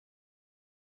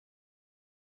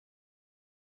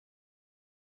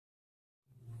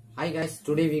Hi guys,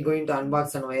 today we going to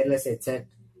unbox an wireless headset.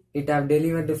 It have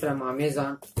delivered from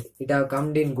Amazon. It have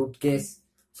come in good case,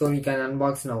 so we can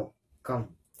unbox now. Come.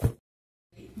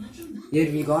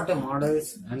 Here we got a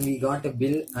models and we got a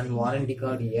bill and warranty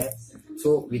card here,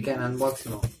 so we can unbox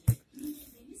now.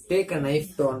 Take a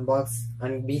knife to unbox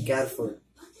and be careful.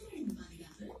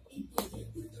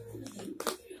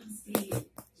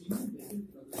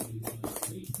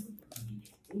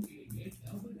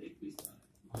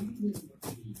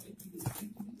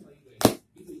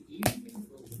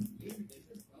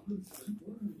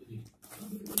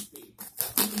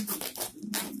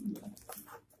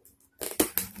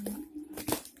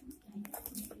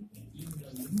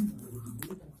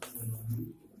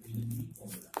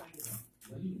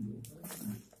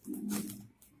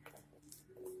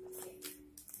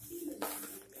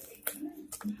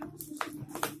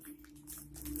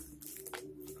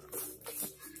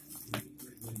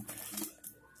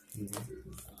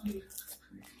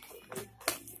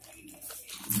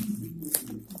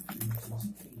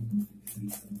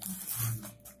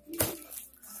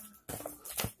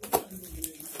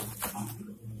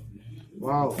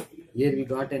 Wow, here we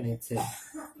got an headset.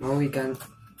 Now we can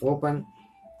open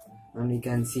and we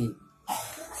can see.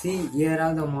 See, here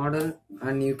are the model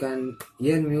and you can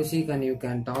hear music and you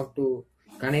can talk to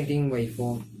connecting by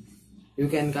phone. You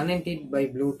can connect it by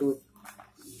Bluetooth.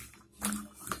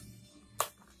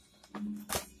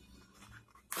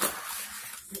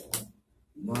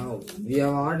 Wow, we have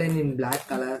ordered in black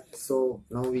color, so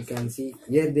now we can see.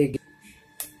 Here you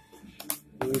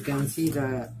can see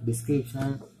the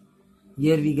description.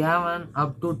 Here we have an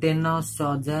up to 10 hours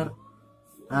charger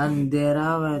and there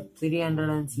are a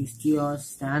 360 hours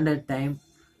standard time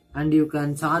and you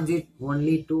can charge it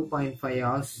only 2.5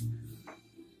 hours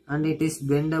and it is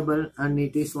bendable and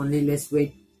it is only less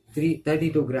weight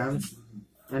 32 grams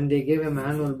and they gave a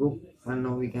manual book and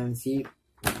now we can see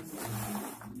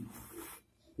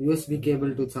USB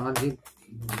cable to charge it.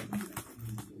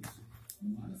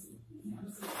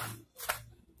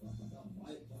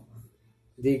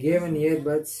 They gave an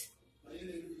earbuds.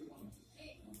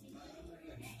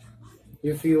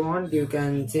 If you want, you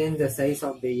can change the size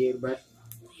of the earbud.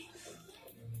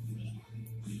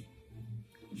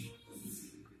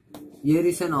 Here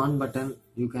is an on button.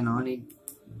 You can on it.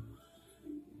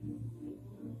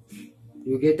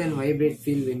 You get a vibrate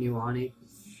feel when you on it.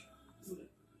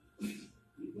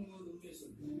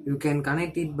 You can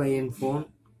connect it by a phone.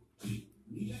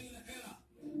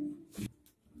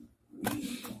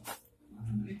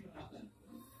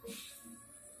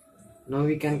 Now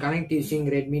we can connect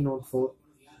using Redmi Note 4.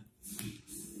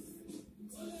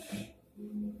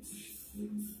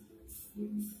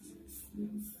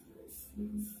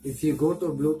 If you go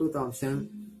to Bluetooth option,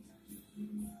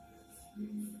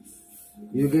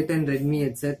 you get a Redmi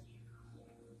headset.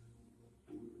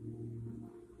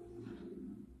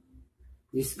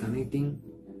 Is connecting.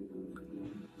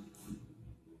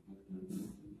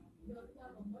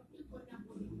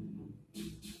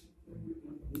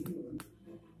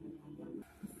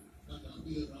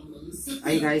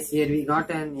 Hi guys, here we got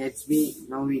an HB.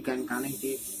 Now we can connect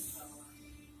it.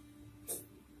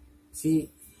 See,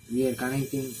 we are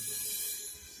connecting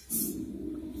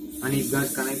and it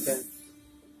got connected.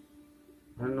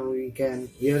 And now we can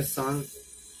hear song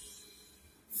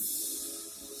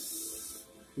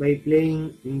by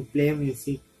playing in Play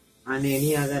Music and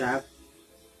any other app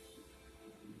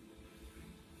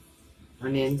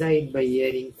and enjoy it by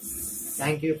hearing.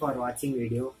 Thank you for watching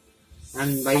video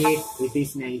and buy it. It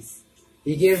is nice.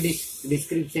 He gave this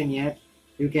description here.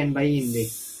 You can buy in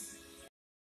this.